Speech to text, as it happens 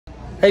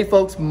Hey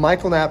folks,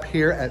 Michael Knapp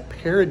here at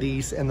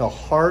Paradis in the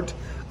heart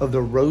of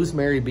the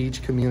Rosemary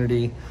Beach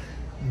community.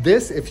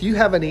 If you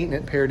haven't eaten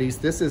at Paradis,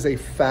 this is a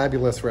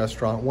fabulous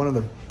restaurant, one of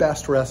the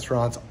best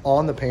restaurants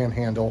on the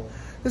Panhandle.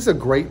 This is a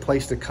great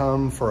place to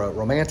come for a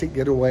romantic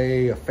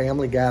getaway, a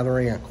family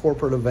gathering, a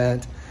corporate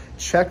event.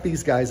 Check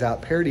these guys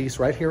out, Paradis,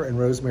 right here in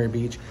Rosemary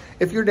Beach.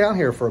 If you're down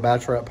here for a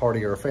bachelorette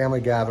party or a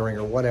family gathering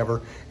or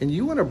whatever, and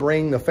you want to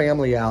bring the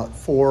family out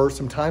for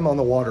some time on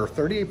the water,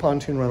 38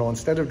 pontoon rental,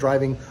 instead of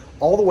driving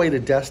all the way to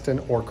Destin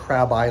or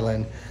Crab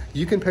Island,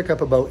 you can pick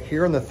up a boat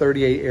here in the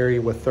 38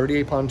 area with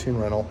 38 pontoon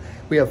rental.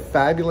 We have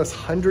fabulous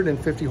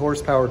 150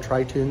 horsepower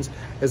Tritoons,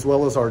 as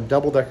well as our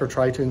double-decker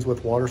Tritoons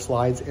with water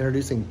slides,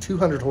 introducing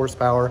 200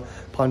 horsepower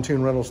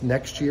pontoon rentals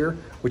next year,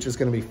 which is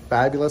going to be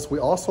fabulous. We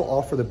also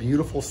offer the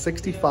beautiful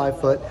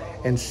 65-foot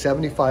and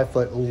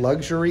 75-foot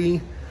luxury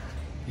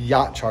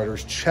yacht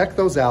charters. Check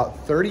those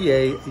out,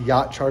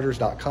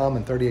 38yachtcharters.com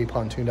and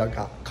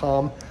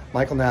 38pontoon.com.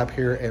 Michael Knapp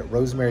here at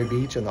Rosemary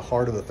Beach in the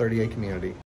heart of the 38 community.